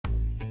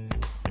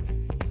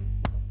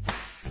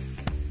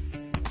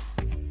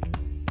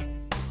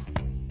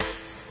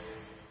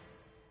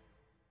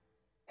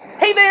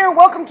there,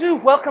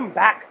 welcome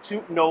back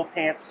to No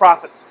Pants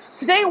Profits.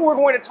 Today we're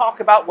going to talk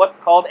about what's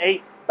called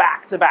a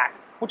back-to-back,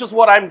 which is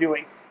what I'm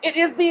doing. It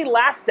is the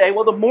last day,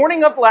 well the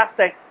morning of the last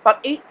day,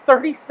 about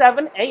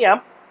 8:37 a.m.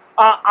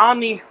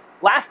 On the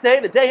last day,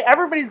 the day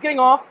everybody's getting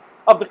off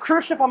of the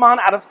cruise ship I'm on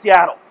out of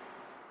Seattle.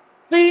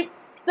 The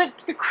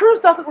cruise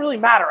doesn't really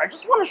matter. I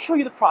just want to show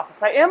you the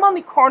process. I am on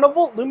the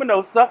Carnival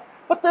Luminosa,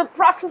 but the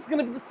process is going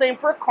to be the same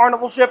for a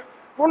Carnival ship,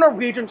 for a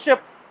Norwegian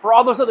ship, for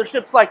all those other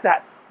ships like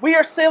that. We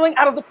are sailing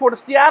out of the port of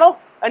Seattle,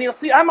 and you'll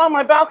see I'm on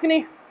my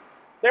balcony.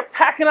 They're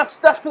packing up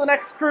stuff for the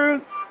next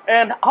cruise,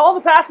 and all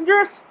the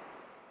passengers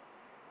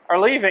are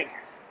leaving.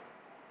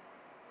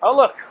 Oh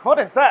look, what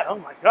is that? Oh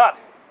my god.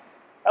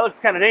 That looks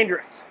kind of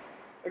dangerous.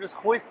 They're just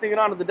hoisting it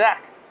onto the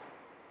deck.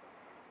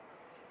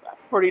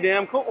 That's pretty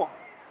damn cool.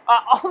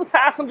 All the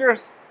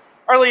passengers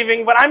are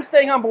leaving, but I'm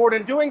staying on board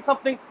and doing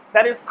something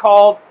that is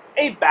called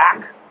a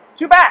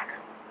back-to-back.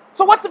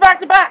 So what's a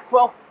back-to-back?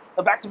 Well,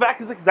 a back-to-back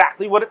is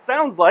exactly what it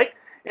sounds like.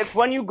 It's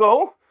when you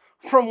go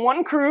from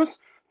one cruise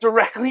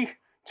directly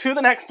to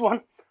the next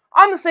one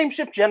on the same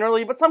ship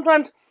generally, but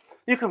sometimes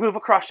you can move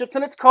across ships,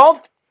 and it's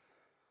called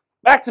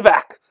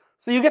back-to-back.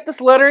 So you get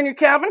this letter in your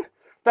cabin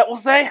that will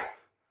say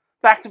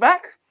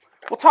back-to-back.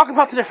 We'll talk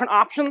about the different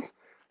options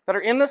that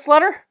are in this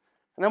letter,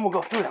 and then we'll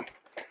go through them.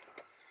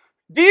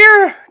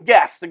 Dear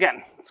guest,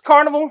 again, it's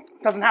Carnival.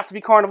 It doesn't have to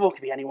be Carnival. It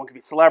could be anyone. It could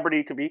be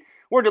celebrity. It could be,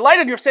 we're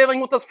delighted you're sailing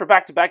with us for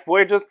back-to-back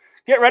voyages.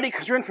 Get ready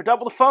because you're in for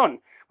double the fun,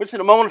 which in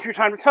a moment of your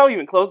time to tell you.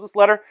 Enclose this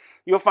letter,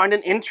 you'll find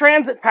an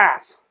in-transit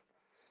pass.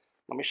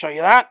 Let me show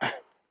you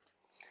that.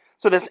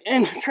 So this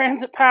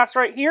in-transit pass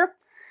right here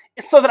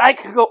is so that I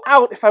can go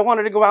out if I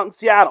wanted to go out in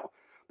Seattle.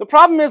 The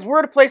problem is we're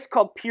at a place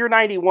called Pier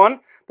 91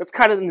 that's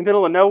kind of in the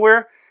middle of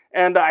nowhere,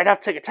 and I'd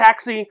have to take a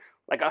taxi,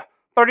 like a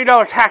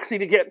 $30 taxi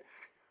to get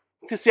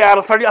to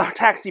Seattle, $30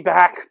 taxi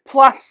back,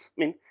 plus, I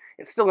mean,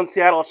 it's still in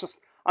Seattle, it's just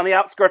on the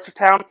outskirts of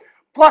town,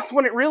 plus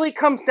when it really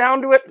comes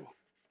down to it,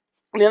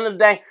 at the end of the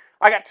day,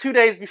 I got 2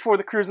 days before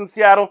the cruise in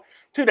Seattle,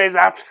 2 days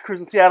after the cruise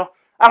in Seattle.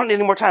 I don't need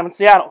any more time in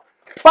Seattle.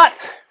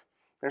 But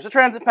there's a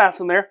transit pass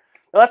in there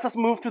that lets us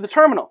move through the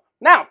terminal.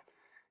 Now,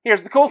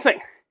 here's the cool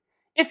thing.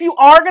 If you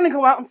are going to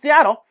go out in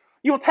Seattle,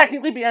 you will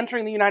technically be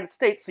entering the United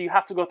States, so you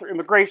have to go through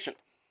immigration.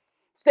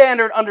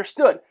 Standard,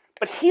 understood.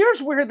 But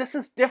here's where this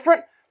is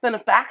different than a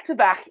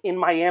back-to-back in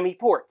Miami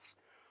ports.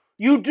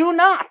 You do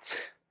not,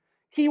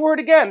 keyword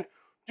again,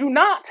 do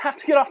not have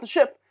to get off the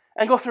ship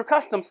and go through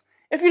customs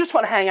if you just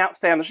want to hang out,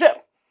 stay on the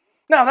ship.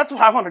 Now, that's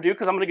what I want to do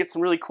because I'm going to get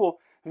some really cool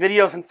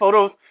videos and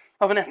photos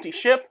of an empty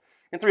ship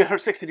in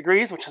 360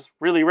 degrees, which is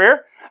really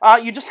rare.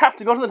 You just have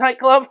to go to the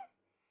nightclub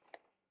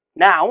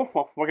now.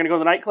 Well, we're going to go to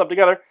the nightclub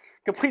together,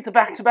 complete the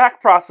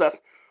back-to-back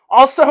process.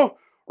 Also,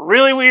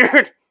 really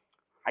weird.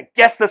 I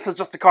guess this is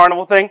just a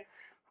Carnival thing.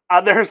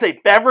 There's a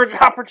beverage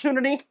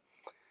opportunity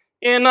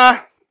in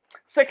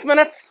 6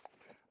 minutes.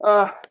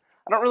 I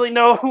don't really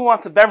know who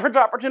wants a beverage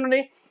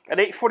opportunity at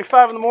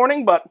 8:45 in the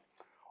morning, but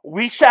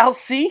we shall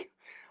see.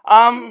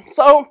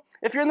 So,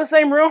 if you're in the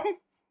same room,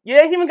 you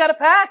ain't even got to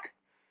pack.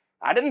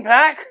 I didn't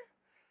pack.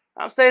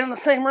 I'm staying in the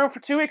same room for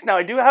 2 weeks now.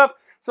 I do have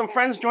some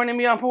friends joining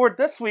me on board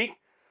this week,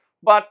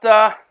 but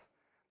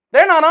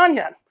they're not on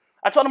yet.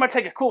 I told them I'd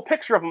take a cool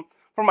picture of them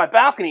from my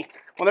balcony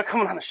when they're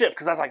coming on the ship,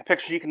 because that's like a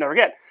picture you can never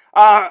get.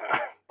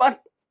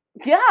 But,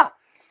 yeah,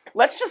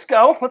 let's just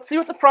go. Let's see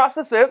what the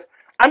process is.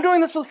 I'm doing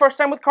this for the first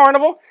time with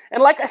Carnival,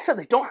 and like I said,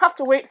 they don't have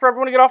to wait for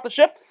everyone to get off the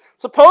ship.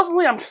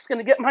 Supposedly, I'm just going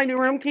to get my new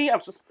room key. I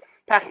was just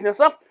packing this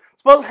up.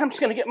 Supposedly, I'm just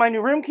going to get my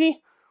new room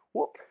key.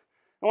 Whoop.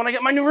 And when I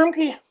get my new room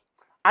key,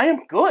 I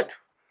am good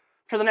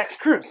for the next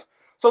cruise.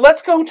 So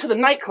let's go to the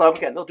nightclub.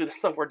 Again, they'll do this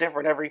somewhere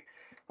different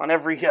on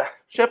every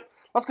ship.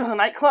 Let's go to the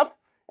nightclub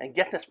and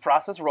get this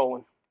process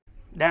rolling.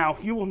 Now,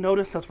 you will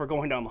notice as we're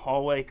going down the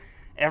hallway,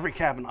 every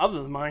cabin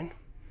other than mine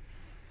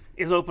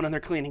is open and they're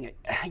cleaning it.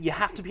 You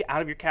have to be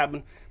out of your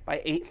cabin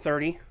by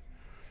 8:30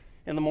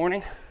 in the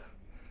morning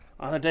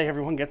on the day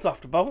everyone gets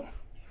off the boat.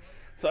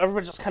 So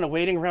everybody's just kind of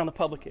waiting around the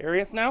public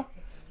areas now.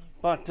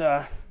 But,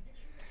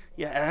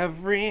 yeah,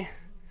 every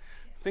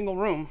single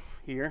room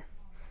here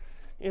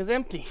is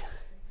empty.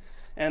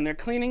 And they're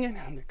cleaning it,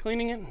 and they're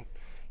cleaning it. And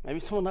maybe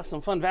someone left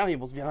some fun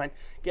valuables behind,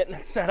 getting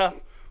it set up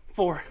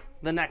for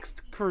the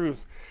next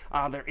cruise.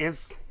 There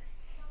is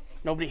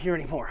nobody here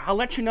anymore. I'll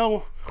let you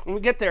know when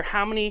we get there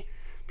how many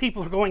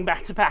people are going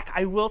back-to-back.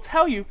 I will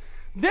tell you,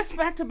 this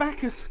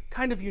back-to-back is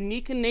kind of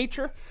unique in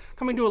nature,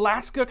 coming to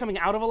Alaska, coming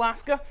out of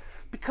Alaska,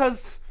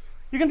 because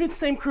you're going to do the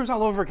same cruise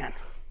all over again.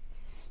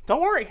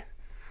 Don't worry.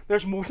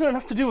 There's more than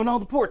enough to do in all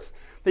the ports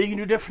that you can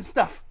do different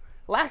stuff.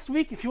 Last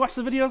week, if you watched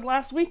the videos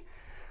last week,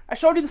 I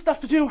showed you the stuff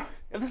to do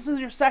if this is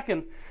your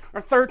second or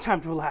third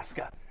time to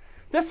Alaska.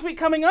 This week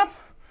coming up,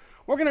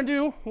 we're going to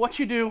do what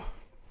you do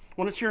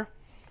when it's your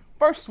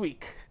first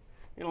week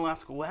in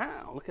Alaska.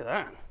 Wow, look at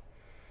that.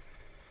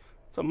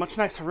 It's a much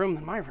nicer room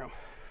than my room.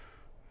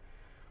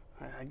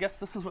 I guess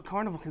this is what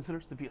Carnival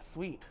considers to be a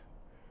suite.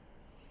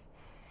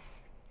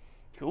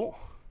 Cool.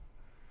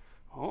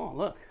 Oh,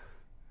 look.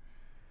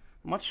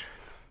 Much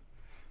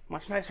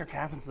Much nicer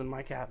cabins than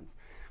my cabins.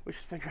 We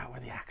should figure out where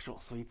the actual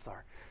suites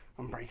are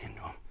and break into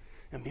them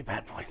and be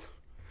bad boys.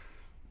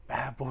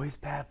 Bad boys,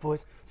 bad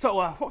boys. So,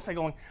 what was I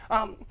going?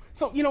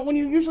 So, you know, when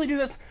you usually do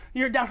this,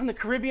 you're down in the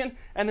Caribbean,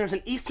 and there's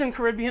an Eastern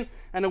Caribbean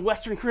and a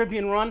Western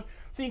Caribbean run,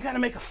 so you kind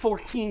of make a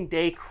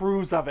 14-day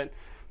cruise of it.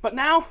 But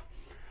now,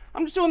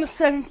 I'm just doing the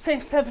same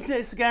 7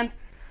 days again.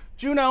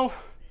 Juneau,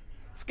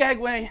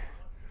 Skagway.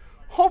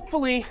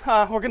 Hopefully,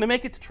 we're going to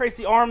make it to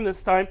Tracy Arm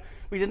this time.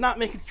 We did not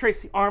make it to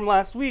Tracy Arm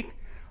last week.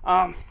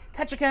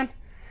 Ketchikan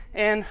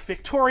and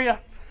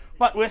Victoria,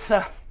 but with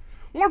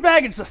more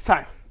baggage this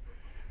time.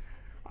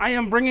 I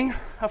am bringing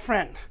a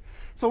friend.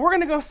 So we're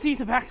going to go see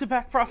the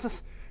back-to-back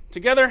process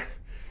together,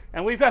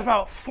 and we've got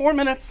about 4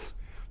 minutes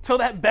till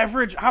that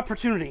beverage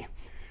opportunity,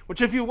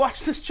 which if you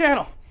watch this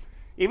channel,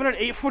 even at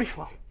 8:40,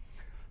 well,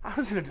 I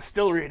was in a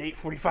distillery at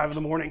 8:45 in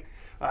the morning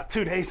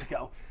 2 days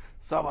ago,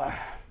 so I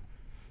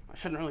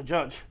shouldn't really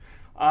judge.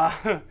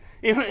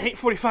 Even at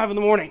 8:45 in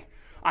the morning,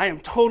 I am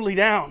totally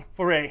down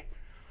for a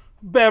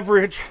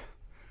beverage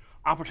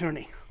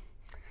opportunity.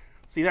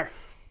 See you there.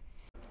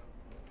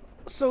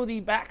 So the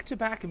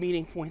back-to-back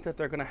meeting point that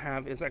they're going to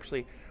have is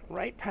actually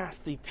right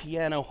past the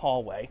piano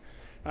hallway.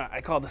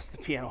 I call this the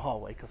piano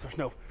hallway because there's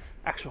no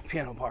actual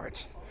piano bar,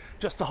 it's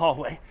just a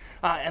hallway.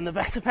 And the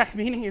back-to-back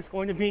meeting is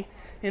going to be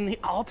in the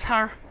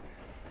Altar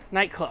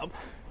nightclub.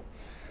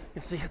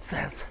 You see it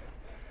says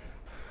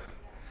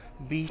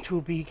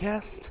B2B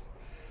guest,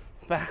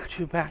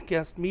 back-to-back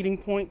guest meeting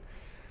point.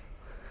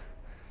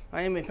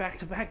 I am a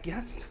back-to-back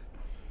guest.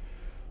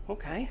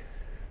 Okay.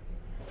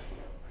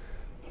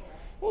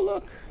 Well,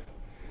 look.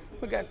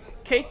 We got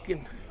cake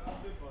and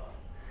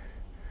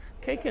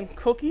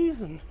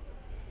cookies and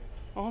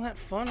all that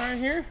fun right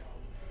here.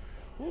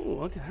 Ooh,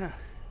 look at that.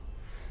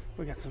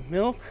 We got some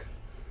milk,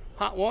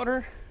 hot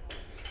water.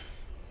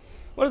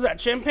 What is that,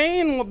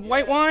 champagne,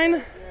 white wine?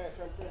 Yeah,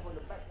 champagne for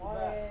the back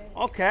wine.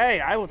 Okay,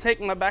 I will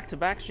take my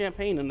back-to-back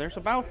champagne, and there's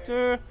about,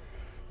 so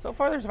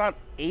far there's about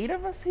 8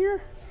 of us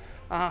here.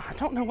 I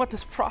don't know what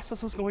this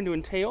process is going to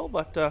entail,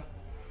 but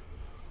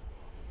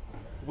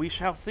we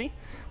shall see.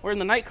 We're in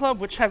the nightclub,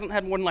 which hasn't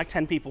had more than like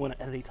 10 people in it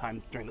at any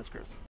time during this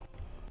cruise.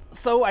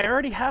 So I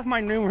already have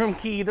my new room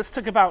key. This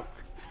took about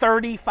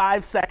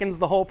 35 seconds,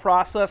 the whole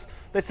process.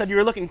 They said you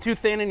were looking too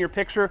thin in your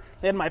picture.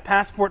 They had my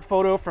passport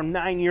photo from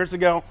 9 years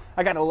ago.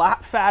 I got a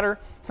lot fatter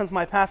since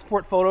my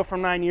passport photo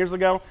from 9 years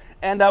ago.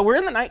 And we're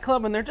in the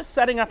nightclub, and they're just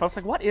setting up. I was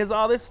like, what is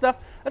all this stuff?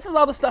 This is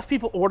all the stuff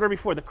people order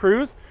before the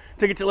cruise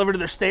to get delivered to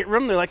their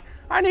stateroom. They're like,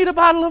 I need a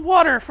bottle of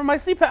water for my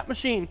CPAP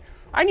machine.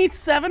 I need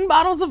 7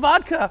 bottles of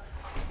vodka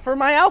for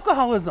my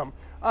alcoholism.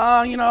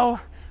 You know,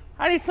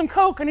 I need some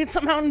Coke, I need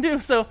some Mountain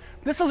Dew. So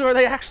this is where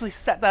they actually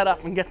set that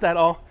up and get that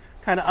all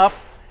kind of up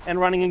and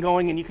running and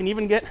going, and you can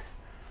even get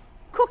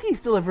cookies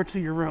delivered to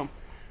your room.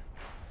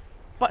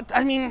 But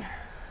I mean,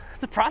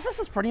 the process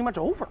is pretty much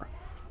over.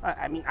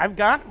 I mean, I've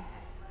got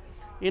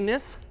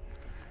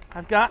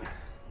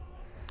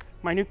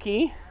my new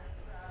key,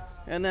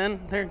 and then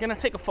they're gonna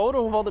take a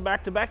photo of all the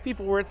back-to-back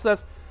people where it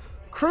says,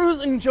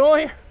 cruise,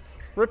 enjoy,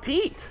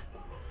 repeat.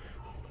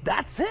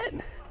 That's it.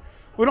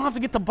 We don't have to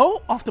get the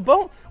boat off the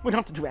boat. We don't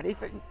have to do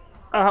anything.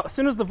 As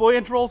soon as the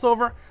voyage rolls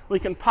over, we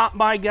can pop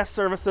by guest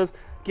services,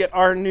 get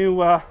our new,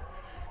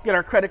 get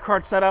our credit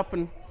card set up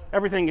and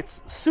everything.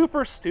 It's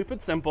super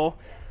stupid simple.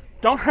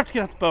 Don't have to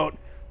get off the boat.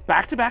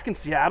 Back to back in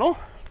Seattle.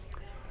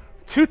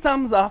 2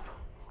 thumbs up.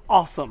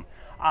 Awesome.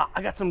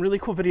 I got some really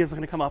cool videos that are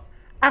going to come up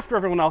after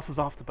everyone else is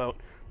off the boat.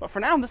 But for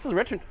now, this is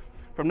Richard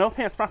from No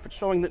Pants Profit,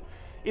 showing that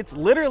it's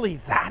literally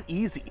that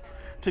easy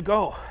to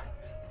go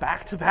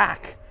back to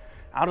back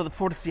out of the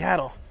port of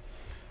Seattle.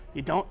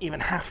 You don't even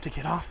have to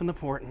get off in the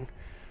port, and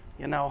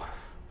you know,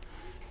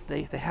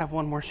 they have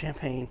one more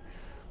champagne.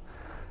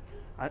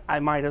 I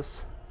might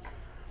as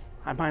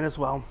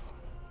well.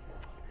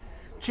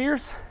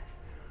 Cheers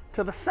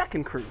to the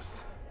second cruise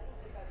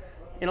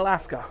in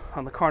Alaska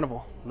on the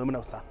Carnival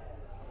Luminosa.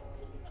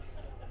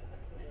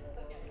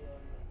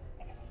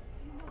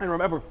 And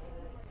remember,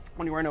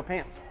 when you wear no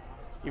pants,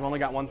 you've only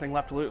got one thing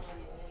left to lose.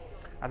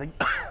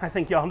 I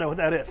think y'all know what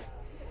that is.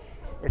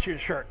 It's your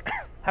shirt.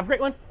 Have a great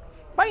one.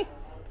 Bye.